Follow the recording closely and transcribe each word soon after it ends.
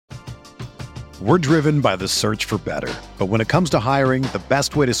We're driven by the search for better. But when it comes to hiring, the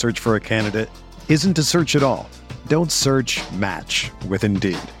best way to search for a candidate isn't to search at all. Don't search, match with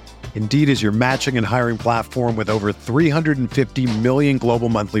Indeed. Indeed is your matching and hiring platform with over 350 million global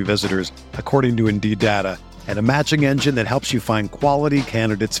monthly visitors, according to Indeed data, and a matching engine that helps you find quality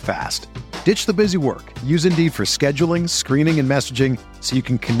candidates fast. Ditch the busy work. Use Indeed for scheduling, screening, and messaging so you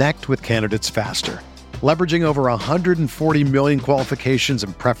can connect with candidates faster. Leveraging over 140 million qualifications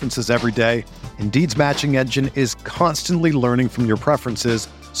and preferences every day, Indeed's matching engine is constantly learning from your preferences,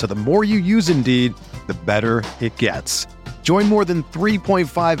 so the more you use Indeed, the better it gets. Join more than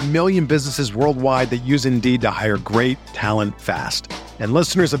 3.5 million businesses worldwide that use Indeed to hire great talent fast. And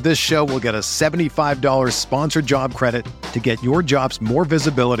listeners of this show will get a $75 sponsored job credit to get your jobs more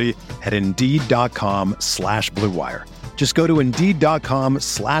visibility at Indeed.com/Blue Wire. Just go to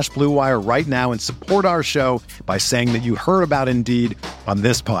Indeed.com/Blue Wire right now and support our show by saying that you heard about Indeed on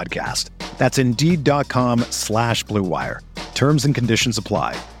this podcast. That's Indeed.com/Blue Wire. Terms and conditions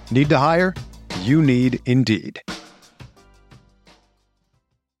apply. Need to hire? You need Indeed.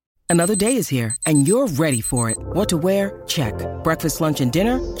 Another day is here, and you're ready for it. What to wear? Check. Breakfast, lunch, and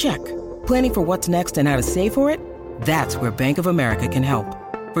dinner? Check. Planning for what's next and how to save for it? That's where Bank of America can help.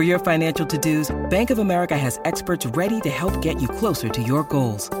 For your financial to-dos, Bank of America has experts ready to help get you closer to your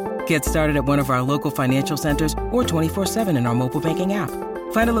goals. Get started at one of our local financial centers or 24/7 in our mobile banking app.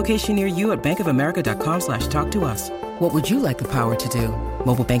 Find a location near you at bankofamerica.com/talktous. What would you like the power to do?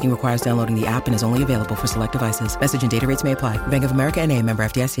 Mobile banking requires downloading the app and is only available for select devices. Message and data rates may apply. Bank of America N.A., member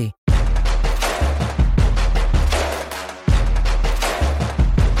FDIC.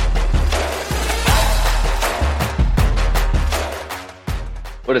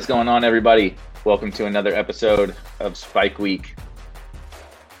 What is going on, everybody? Welcome to another episode of Spike Week.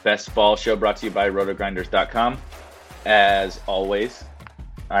 Best ball show brought to you by rotogrinders.com. As always,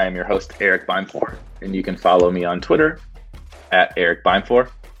 I am your host, Eric Beimfohr, and you can follow me on Twitter at Eric Beimfohr.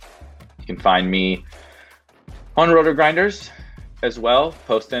 You can find me on RotoGrinders as well,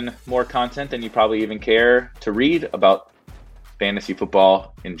 posting more content than you probably even care to read about fantasy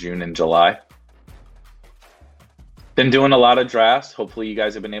football in June and July. Been doing a lot of drafts. Hopefully you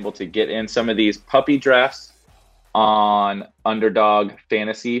guys have been able to get in some of these puppy drafts on Underdog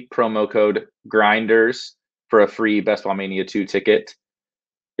Fantasy. Promo code Grinders for a free Best Ball Mania 2 ticket.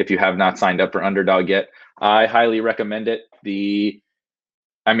 If you have not signed up for Underdog yet, I highly recommend it. The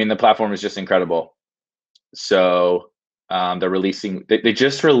platform is just incredible. So they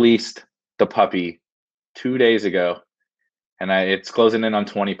just released the puppy 2 days ago, and it's closing in on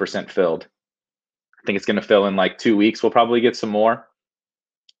 20% filled. I think it's going to fill in like 2 weeks. We'll probably get some more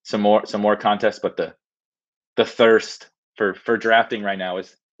contests, but the thirst for drafting right now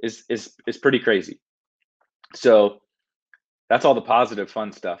is pretty crazy. So that's all the positive,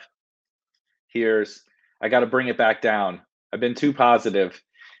 fun stuff. I got to bring it back down. I've been too positive,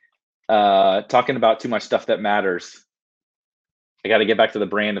 talking about too much stuff that matters. I got to get back to the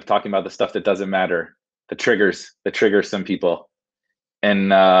brand of talking about the stuff that doesn't matter, that triggers some people.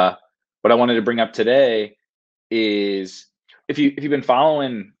 And what I wanted to bring up today is if you've been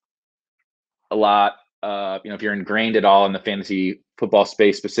following a lot, if you're ingrained at all in the fantasy football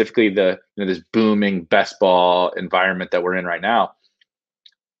space, specifically this booming best ball environment that we're in right now,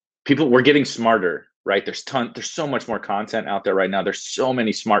 we're getting smarter, right? There's so much more content out there right now. There's so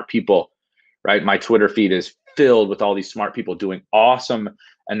many smart people, right? My Twitter feed is filled with all these smart people doing awesome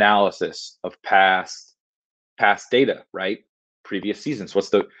analysis of past data, right? Previous seasons.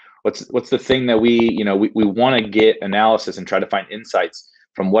 What's the thing that we want to get analysis and try to find insights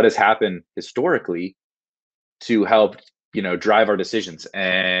from what has happened historically to help, drive our decisions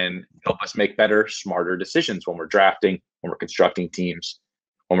and help us make better, smarter decisions when we're drafting, when we're constructing teams,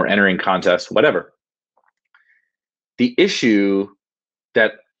 when we're entering contests, whatever. The issue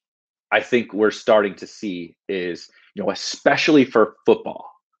that I think we're starting to see is, especially for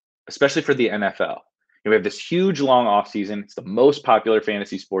football, especially for the NFL, we have this huge long off season. It's the most popular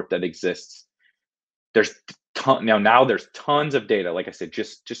fantasy sport that exists. There's there's tons of data. Like I said,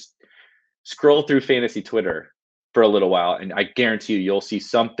 just scroll through fantasy Twitter for a little while, and I guarantee you'll see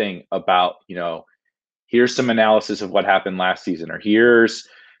something about, here's some analysis of what happened last season, or here's,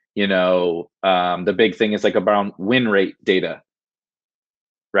 the big thing is like about win rate data,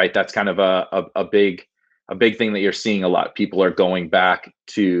 right? That's kind of a big thing that you're seeing a lot. People are going back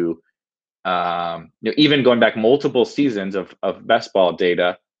to, even going back multiple seasons of best ball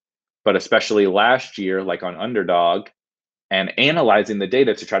data, but especially last year, like on Underdog, and analyzing the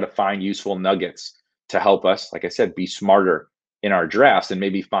data to try to find useful nuggets to help us, like I said, be smarter in our drafts and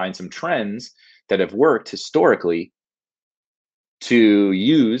maybe find some trends that have worked historically to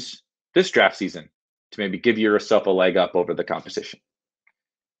use this draft season to maybe give yourself a leg up over the competition.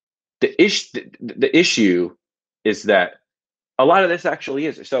 The issue is that a lot of this actually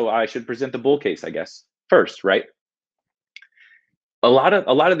is. So I should present the bull case, I guess, first, right? A lot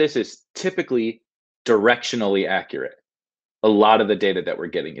of this is typically directionally accurate. A lot of the data that we're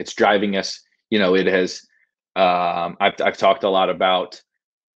getting, it's driving us. It has. I've talked a lot about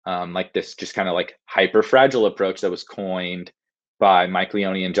like this just kind of like hyper fragile approach that was coined by Mike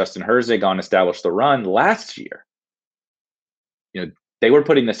Leone and Justin Herzig on Establish the Run last year. They were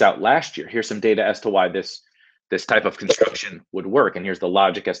putting this out last year. Here's some data as to why this type of construction would work, and here's the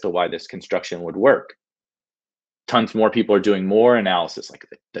logic as to why this construction would work. Tons more people are doing more analysis, like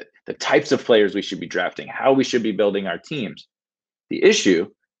the types of players we should be drafting, how we should be building our teams. The issue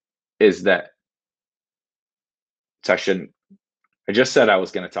is that I just said I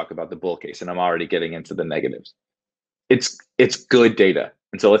was going to talk about the bull case, and I'm already getting into the negatives. It's good data,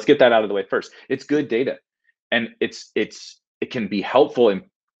 and so let's get that out of the way first. It's good data, and it can be helpful in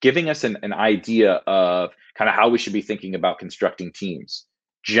giving us an idea of kind of how we should be thinking about constructing teams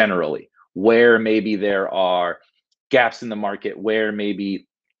generally, where maybe there are gaps in the market, where maybe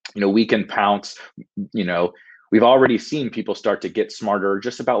we can pounce. We've already seen people start to get smarter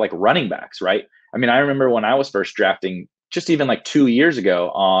just about like running backs, right? I mean, I remember when I was first drafting, just even like 2 years ago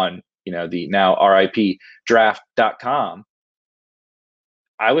on the now RIP draft.com,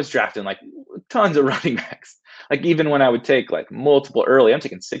 I was drafting like tons of running backs. Like even when I would take like multiple early, I'm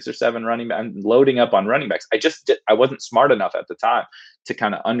taking 6 or 7 running backs. I'm loading up on running backs. I wasn't smart enough at the time to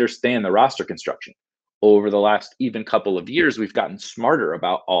kind of understand the roster construction. Over the last even couple of years, we've gotten smarter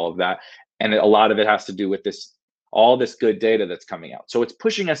about all of that. And a lot of it has to do with all this good data that's coming out. So it's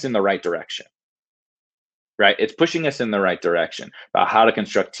pushing us in the right direction, right? It's pushing us in the right direction about how to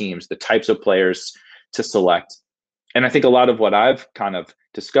construct teams, the types of players to select. And I think a lot of what I've kind of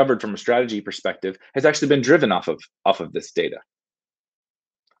discovered from a strategy perspective has actually been driven off of this data.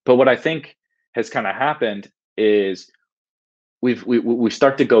 But what I think has kind of happened is we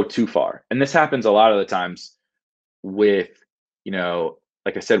start to go too far. And this happens a lot of the times with,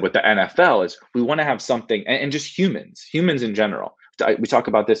 like I said, with the NFL, is we want to have something, and just humans in general. We talk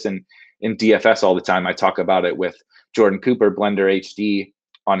about this in DFS all the time. I talk about it with Jordan Cooper, Blender HD,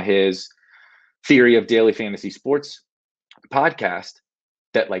 on his Theory of Daily Fantasy Sports podcast,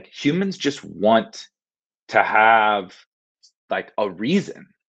 that like humans just want to have like a reason,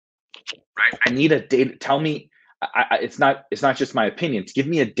 right? I need a data. Tell me, it's not just my opinions. Give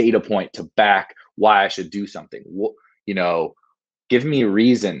me a data point to back why I should do something. Give me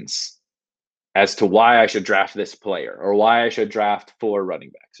reasons as to why I should draft this player, or why I should draft 4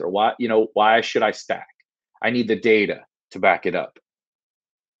 running backs, or why should I stack? I need the data to back it up.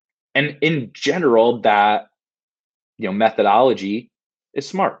 And in general, that methodology is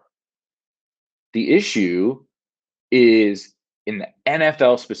smart. The issue is in the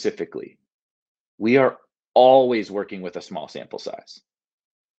NFL specifically, we are always working with a small sample size.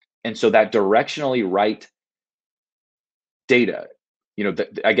 And so that directionally right data,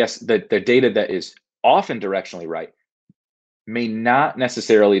 I guess the data that is often directionally right may not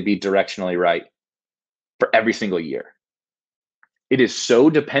necessarily be directionally right for every single year. It is so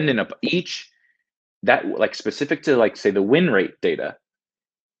dependent of specific to like say the win rate data.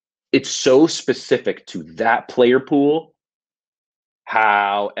 It's so specific to that player pool,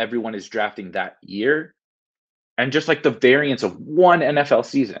 how everyone is drafting that year, and just like the variance of one NFL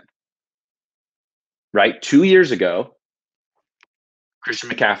season, right? 2 years ago, Christian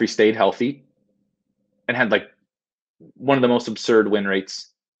McCaffrey stayed healthy and had like one of the most absurd win rates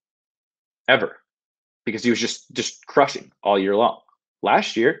ever, because he was just crushing all year long.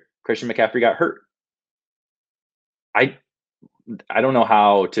 Last year, Christian McCaffrey got hurt. I don't know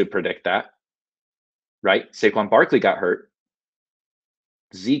how to predict that, right? Saquon Barkley got hurt.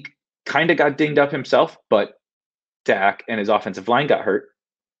 Zeke kind of got dinged up himself, but Dak and his offensive line got hurt,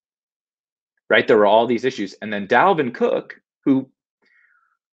 right? There were all these issues. And then Dalvin Cook, who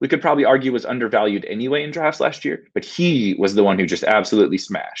we could probably argue was undervalued anyway in drafts last year, but he was the one who just absolutely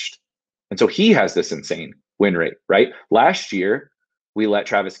smashed. And so he has this insane win rate, right? Last year, we let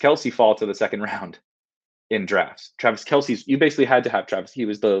Travis Kelce fall to the second round in drafts. Travis Kelce's, you basically had to have Travis. He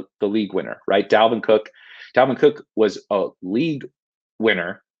was the league winner, right? Dalvin Cook was a league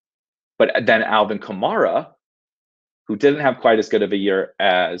winner, but then Alvin Kamara, who didn't have quite as good of a year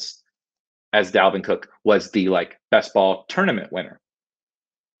as Dalvin Cook, was the like best ball tournament winner.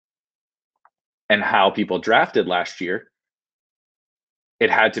 And how people drafted last year, it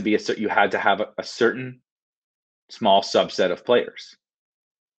had to be you had to have a certain small subset of players.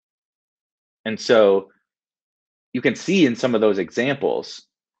 And so you can see in some of those examples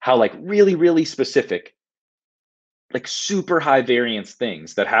how like really, really specific, like super high variance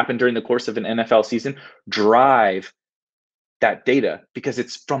things that happen during the course of an NFL season drive that data, because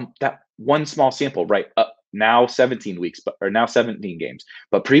it's from that one small sample, right? Now 17 weeks, or now 17 games,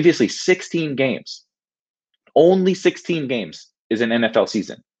 but previously 16 games. Only 16 games is an NFL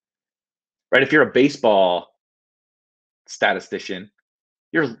season, right? If you're a baseball statistician,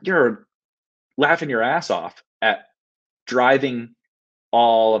 you're laughing your ass off at driving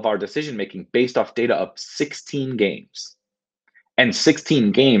all of our decision making based off data of 16 games, and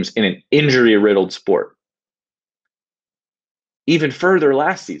 16 games in an injury riddled sport. Even further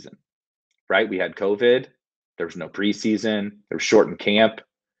last season, right? We had COVID, there was no preseason, there was shortened camp,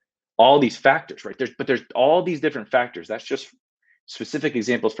 all these factors, right? There's all these different factors. That's just specific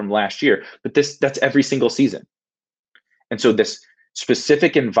examples from last year, but that's every single season. And so this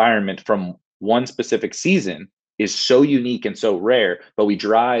specific environment from one specific season is so unique and so rare, but we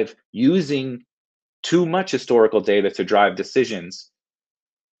drive using too much historical data to drive decisions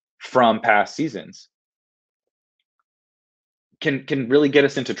from past seasons can really get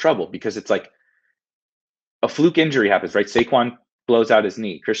us into trouble, because it's like a fluke injury happens, right? Saquon blows out his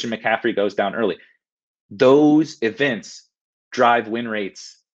knee. Christian McCaffrey goes down early. Those events drive win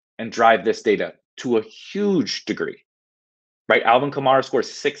rates and drive this data to a huge degree, right? Alvin Kamara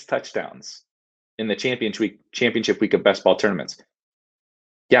scores 6 touchdowns in the championship week of best ball tournaments.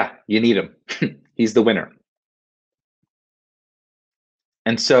 Yeah, you need him. He's the winner.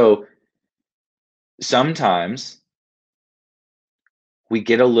 And so sometimes we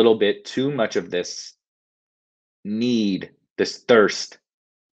get a little bit too much of this need, this thirst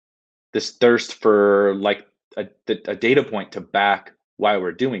for like a data point to back why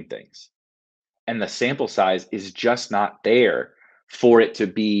we're doing things. And the sample size is just not there for it to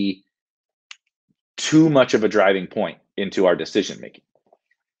be too much of a driving point into our decision making.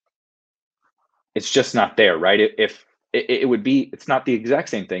 It's just not there, right? If it would be, it's not the exact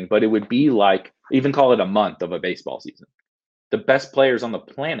same thing, but it would be like, even call it a month of a baseball season. The best players on the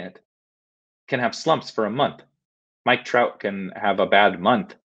planet can have slumps for a month. Mike Trout can have a bad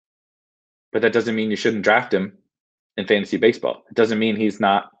month, but that doesn't mean you shouldn't draft him in fantasy baseball. It doesn't mean he's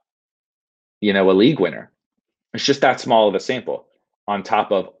not, a league winner. It's just that small of a sample on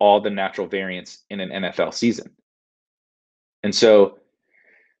top of all the natural variance in an NFL season. And so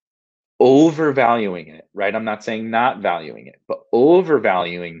overvaluing it, right? I'm not saying not valuing it, but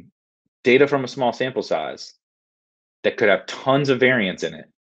overvaluing data from a small sample size that could have tons of variance in it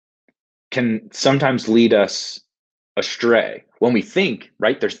can sometimes lead us astray when we think,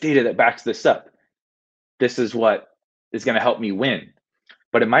 right, there's data that backs this up. This is what is going to help me win.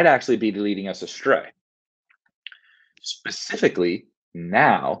 But it might actually be leading us astray. Specifically,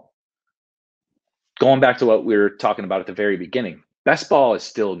 now, going back to what we were talking about at the very beginning, best ball is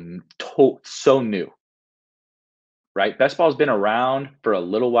still so new, right? Best ball has been around for a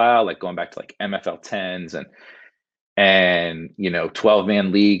little while, like going back to like MFL 10s and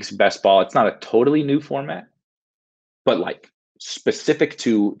 12-man leagues, best ball. It's not a totally new format, but like specific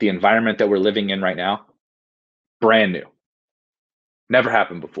to the environment that we're living in right now, brand new. Never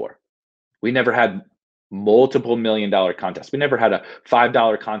happened before. We never had multiple $1 million contests. We never had a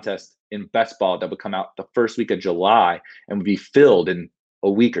 $5 contest in best ball that would come out the first week of July and would be filled in a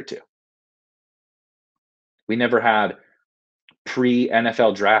week or two. We never had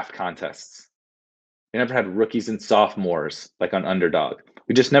pre-NFL draft contests. We never had rookies and sophomores like on Underdog.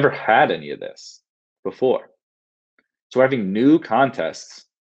 We just never had any of this before. So we're having new contests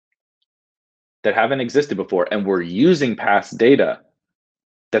that haven't existed before, and we're using past data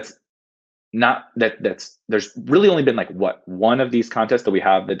there's really only been like one of these contests that we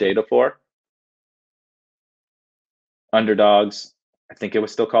have the data for. Underdogs, I think it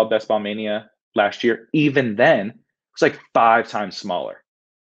was still called Best Ball Mania last year. Even then, it was like 5 times smaller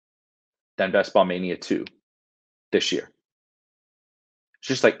than Best Ball Mania 2 this year.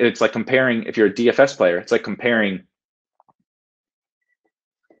 It's like comparing, if you're a DFS player, it's like comparing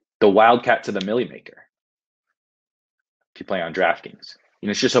the Wildcat to the Millie Maker if you play on DraftKings.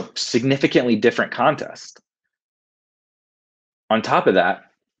 It's just a significantly different contest. On top of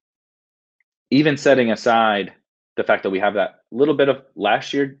that, even setting aside the fact that we have that little bit of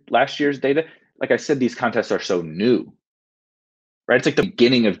last year's data, like I said, these contests are so new, right? It's like the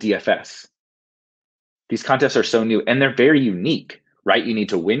beginning of DFS. These contests are so new and they're very unique, right? You need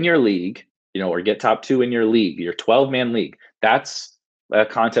to win your league, or get top 2 in your league, your 12-man league. That's a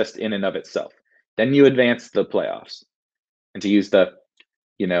contest in and of itself. Then you advance the playoffs. And to use the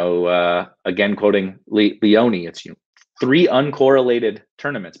again, quoting Leone, it's 3 uncorrelated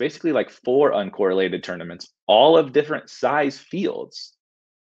tournaments, basically like 4 uncorrelated tournaments, all of different size fields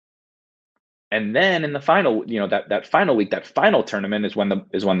And then in the final, that final week, that final tournament is when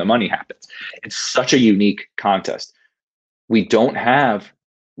the money happens. It's such a unique contest. We don't have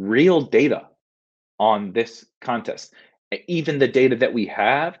real data on this contest. Even the data that we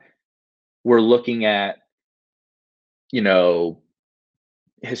have, we're looking at,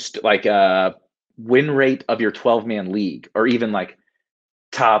 like a win rate of your 12-man league, or even like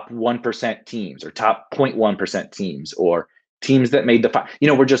top 1% teams or top 0.1% teams, or teams that made the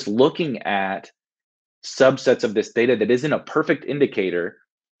we're just looking at subsets of this data that isn't a perfect indicator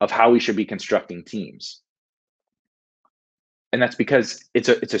of how we should be constructing teams. And that's because it's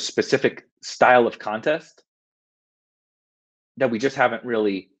a specific style of contest that we just haven't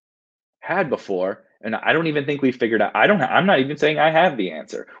really had before. And I don't even think we figured out, I'm not even saying I have the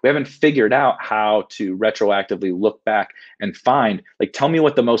answer. We haven't figured out how to retroactively look back and find, like, tell me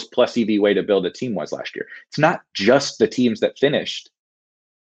what the most plus EV way to build a team was last year. It's not just the teams that finished,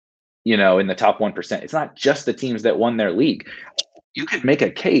 in the top 1%. It's not just the teams that won their league. You could make a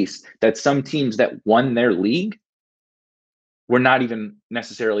case that some teams that won their league were not even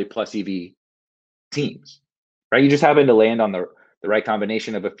necessarily plus EV teams, right? You just happen to land on the right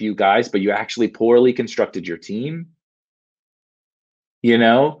combination of a few guys, but you actually poorly constructed your team.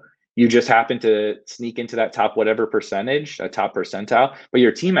 You just happen to sneak into that top whatever percentage, a top percentile, but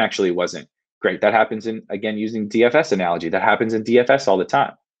your team actually wasn't great. That happens again, using DFS analogy, that happens in DFS all the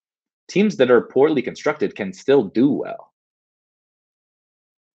time. Teams that are poorly constructed can still do well.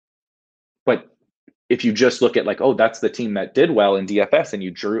 But if you just look at like, oh, that's the team that did well in DFS, and you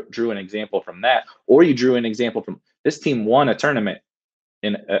drew an example from that, or you drew an example from this team won a tournament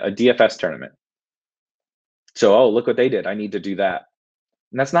in a DFS tournament. So, oh, look what they did. I need to do that.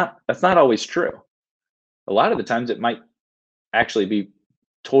 And that's not always true. A lot of the times it might actually be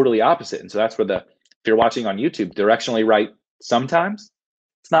totally opposite. And so that's where if you're watching on YouTube, directionally right sometimes,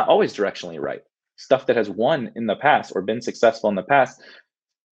 it's not always directionally right. Stuff that has won in the past or been successful in the past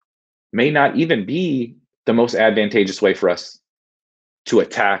may not even be the most advantageous way for us to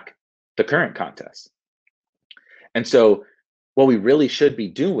attack the current contest. And so what we really should be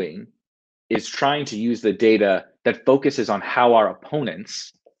doing is trying to use the data that focuses on how our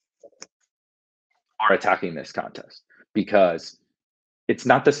opponents are attacking this contest, because it's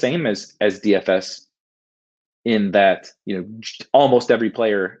not the same as DFS in that, almost every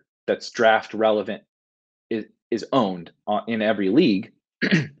player that's draft relevant is owned in every league.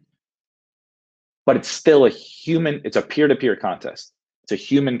 But it's still it's a peer-to-peer contest. It's a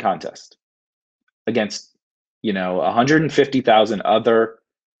human contest against, 150,000 other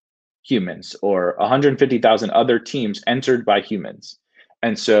humans, or 150,000 other teams entered by humans.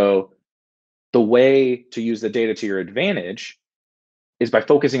 And so the way to use the data to your advantage is by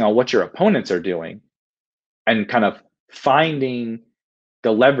focusing on what your opponents are doing and kind of finding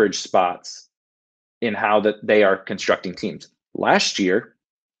the leverage spots in how that they are constructing teams. Last year,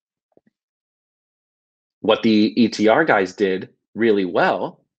 what the ETR guys did really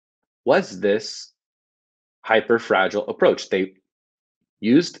well was this hyper fragile approach. They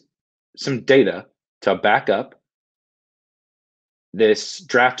used some data to back up this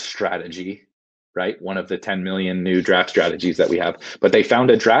draft strategy, right? One of the 10 million new draft strategies that we have. But they found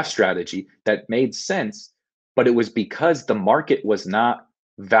a draft strategy that made sense, but it was because the market was not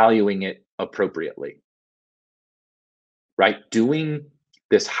valuing it appropriately, right? Doing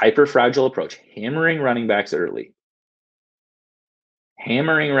this hyper fragile approach, hammering running backs early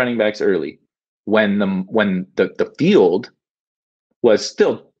when the field was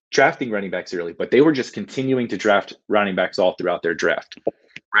still drafting running backs early, but they were just continuing to draft running backs all throughout their draft,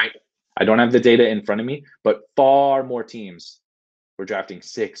 right? I don't have the data in front of me, but far more teams were drafting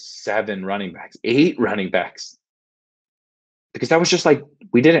 6, 7 running backs, 8 running backs, because that was just like,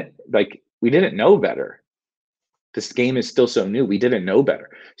 we didn't know better. This game is still so new. We didn't know better.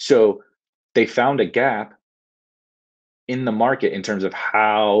 So they found a gap in the market in terms of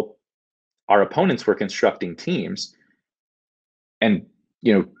how our opponents were constructing teams, and,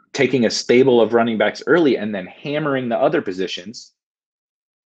 taking a stable of running backs early and then hammering the other positions,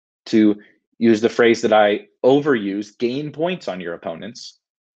 to use the phrase that I overuse, gain points on your opponents.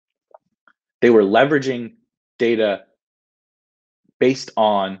 They were leveraging data based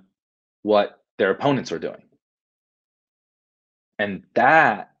on what their opponents were doing. And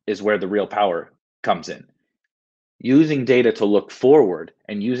that is where the real power comes in. Using data to look forward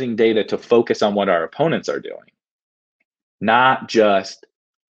and using data to focus on what our opponents are doing. Not just,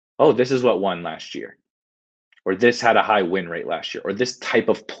 oh, this is what won last year, or this had a high win rate last year, or this type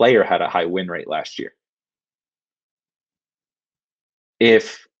of player had a high win rate last year.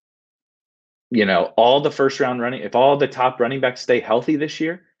 If, all the first round if all the top running backs stay healthy this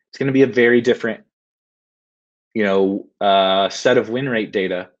year, It's going to be a very different, set of win rate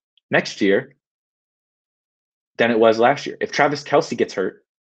data next year than it was last year. If Travis Kelce gets hurt,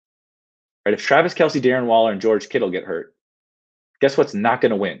 right? If Travis Kelce, Darren Waller, and George Kittle get hurt, guess what's not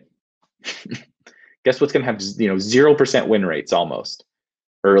going to win? Guess what's going to have 0% win rates almost?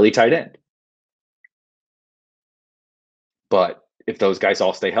 Early tight end. But if those guys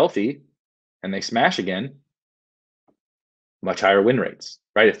all stay healthy and they smash again, much higher win rates,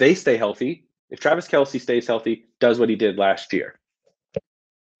 right? If they stay healthy, if Travis Kelce stays healthy, does what he did last year,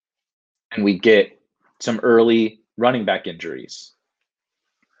 and we get some early running back injuries,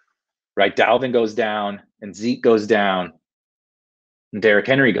 right? Dalvin goes down and Zeke goes down and Derrick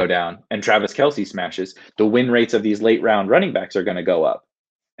Henry go down and Travis Kelce smashes, the win rates of these late round running backs are going to go up.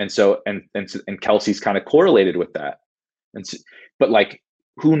 And so, and Kelce's kind of correlated with that. And so, but like,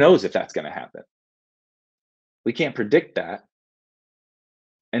 who knows if that's going to happen? We can't predict that.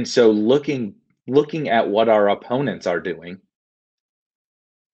 And so looking at what our opponents are doing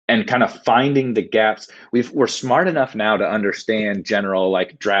and kind of finding the gaps, we're smart enough now to understand general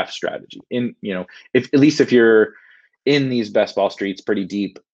like draft strategy. At least if you're in these best ball streets pretty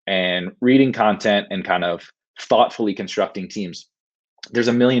deep and reading content and kind of thoughtfully constructing teams, there's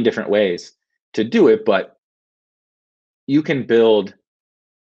a million different ways to do it, but you can build,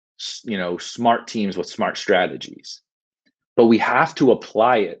 smart teams with smart strategies. But we have to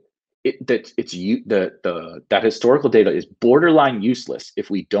apply it. That historical data is borderline useless if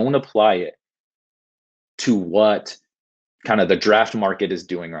we don't apply it to what kind of the draft market is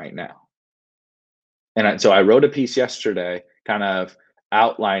doing right now. And so I wrote a piece yesterday kind of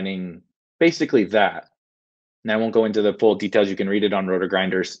outlining basically that. And I won't go into the full details. You can read it on Roto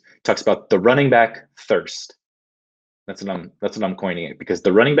Grinders. It talks about the running back thirst. That's what I'm coining it, because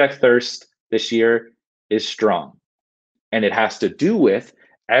the running back thirst this year is strong. And it has to do with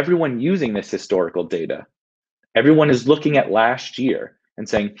everyone using this historical data. Everyone is looking at last year and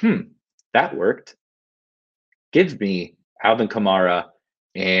saying, that worked. Give me Alvin Kamara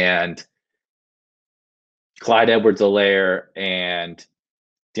and Clyde Edwards-Helaire and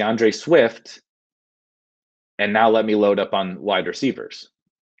DeAndre Swift, and now let me load up on wide receivers.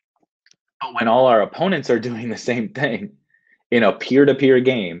 But when all our opponents are doing the same thing in a peer-to-peer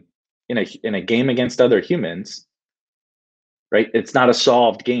game, in a game against other humans, right? It's not a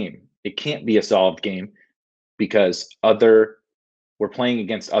solved game. It can't be a solved game because we're playing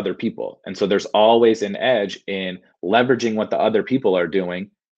against other people. And so there's always an edge in leveraging what the other people are doing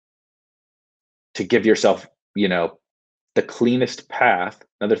to give yourself, the cleanest path.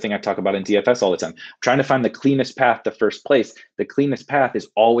 Another thing I talk about in DFS all the time, trying to find the cleanest path to first place. The cleanest path is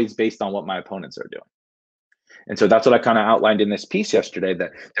always based on what my opponents are doing. And so that's what I kind of outlined in this piece yesterday,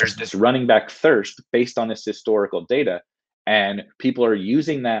 that there's this running back thirst based on this historical data. And people are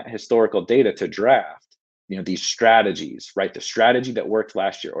using that historical data to draft, these strategies, right? The strategy that worked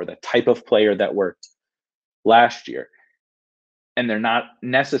last year or the type of player that worked last year. And they're not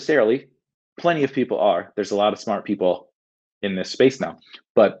necessarily, plenty of people are. There's a lot of smart people in this space now,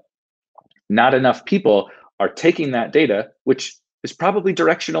 but not enough people are taking that data, which is probably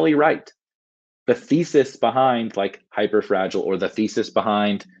directionally right. The thesis behind like hyperfragile, or the thesis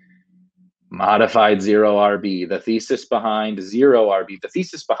behind modified zero RB, the thesis behind zero RB, the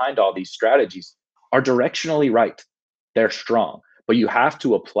thesis behind all these strategies are directionally right. They're strong, but you have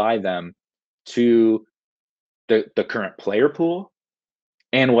to apply them to the current player pool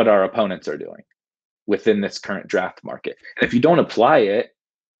and what our opponents are doing within this current draft market. And if you don't apply it,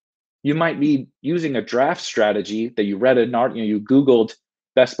 you might be using a draft strategy that you read you Googled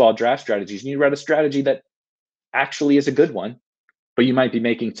best ball draft strategies and you read a strategy that actually is a good one, but you might be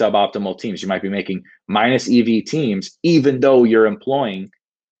making suboptimal teams. You might be making minus EV teams, even though you're employing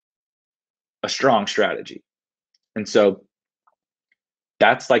a strong strategy. And so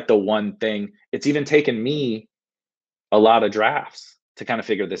that's like the one thing. It's even taken me a lot of drafts to kind of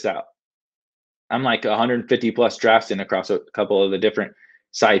figure this out. I'm like 150 plus drafts in across a couple of the different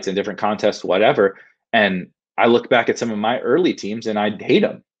sites and different contests, whatever. And I look back at some of my early teams and I hate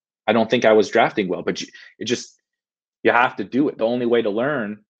them. I don't think I was drafting well, but you have to do it. The only way to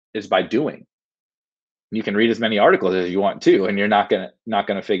learn is by doing. You can read as many articles as you want to, and you're not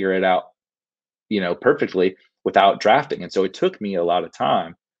gonna figure it out, perfectly without drafting. And so it took me a lot of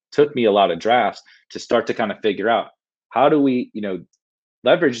time, took me a lot of drafts to start to kind of figure out, how do we,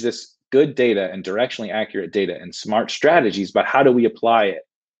 leverage this good data and directionally accurate data and smart strategies, but how do we apply it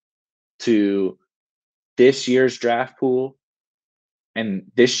to this year's draft pool and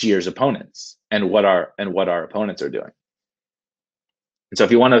this year's opponents and what our opponents are doing. And so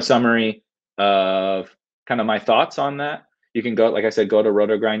if you want a summary of kind of my thoughts on that, you can go, like I said, go to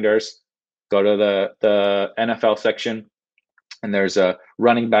RotoGrinders, go to the NFL section, and there's a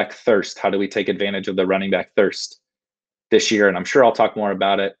running back thirst. How do we take advantage of the running back thirst this year? And I'm sure I'll talk more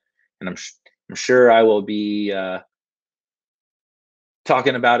about it. And I'm sure I will be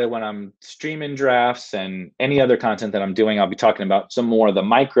talking about it when I'm streaming drafts and any other content that I'm doing. I'll be talking about some more of the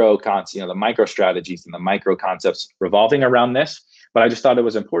micro the micro strategies and the micro concepts revolving around this. But I just thought it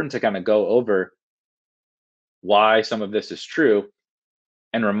was important to kind of go over why some of this is true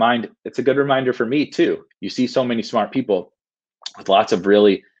and it's a good reminder for me too. You see so many smart people with lots of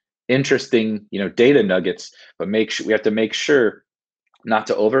really interesting, data nuggets, but we have to make sure not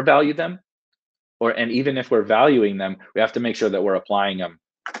to overvalue them. And even if we're valuing them, we have to make sure that we're applying them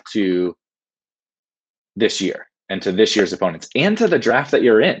to this year and to this year's opponents and to the draft that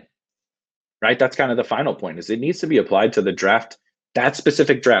you're in, right? That's kind of the final point, is it needs to be applied to the draft, that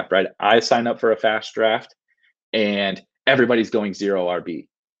specific draft, right? I sign up for a fast draft and everybody's going 0 RB,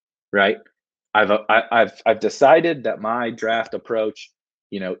 right? I've decided that my draft approach,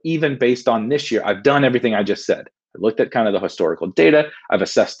 even based on this year, I've done everything I just said. I looked at kind of the historical data. I've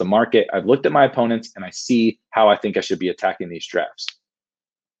assessed the market. I've looked at my opponents, and I see how I think I should be attacking these drafts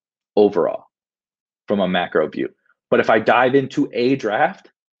overall from a macro view. But if I dive into a draft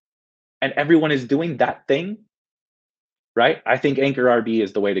and everyone is doing that thing, right? I think anchor RB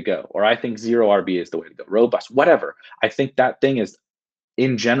is the way to go, or I think 0 RB is the way to go, robust, whatever. I think that thing is,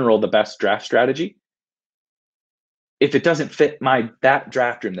 in general, the best draft strategy. If it doesn't fit that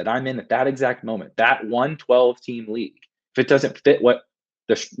draft room that I'm in at that exact moment, that 112 team league, if it doesn't fit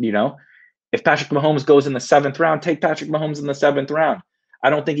if Patrick Mahomes goes in the 7th round, take Patrick Mahomes in the 7th round. I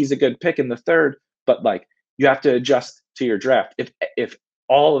don't think he's a good pick in the 3rd, but you have to adjust to your draft. If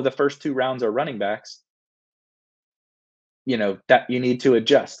all of the first 2 rounds are running backs, that you need to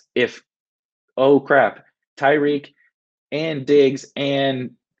adjust. If, oh crap, Tyreek and Diggs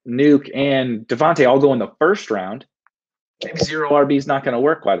and Nuke and Devontae all go in the 1st round, maybe 0 RB is not going to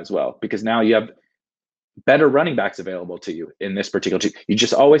work quite as well, because now you have better running backs available to you in this particular team. You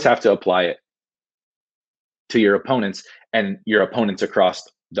just always have to apply it to your opponents, and your opponents across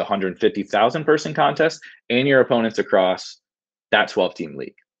the 150,000 person contest and your opponents across that 12 team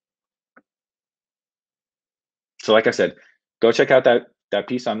league. So like I said, go check out that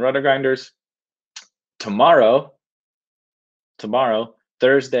piece on RotoGrinders. Tomorrow,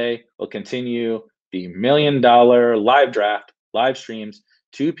 Thursday, we'll continue the $1 Million live draft, live streams,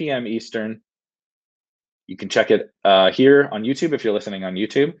 2 p.m. Eastern. You can check it here on YouTube if you're listening on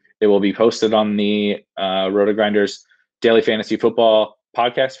YouTube. It will be posted on the RotoGrinders Daily Fantasy Football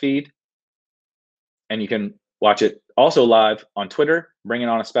podcast feed. And you can watch it also live on Twitter, bringing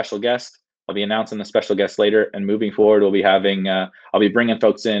on a special guest. I'll be announcing the special guest later. And moving forward, we'll be having, I'll be bringing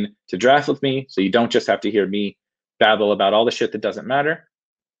folks in to draft with me, so you don't just have to hear me babble about all the shit that doesn't matter.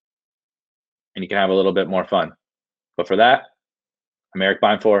 And you can have a little bit more fun. But for that, I'm Eric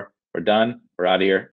Beinfor. We're done. We're out of here.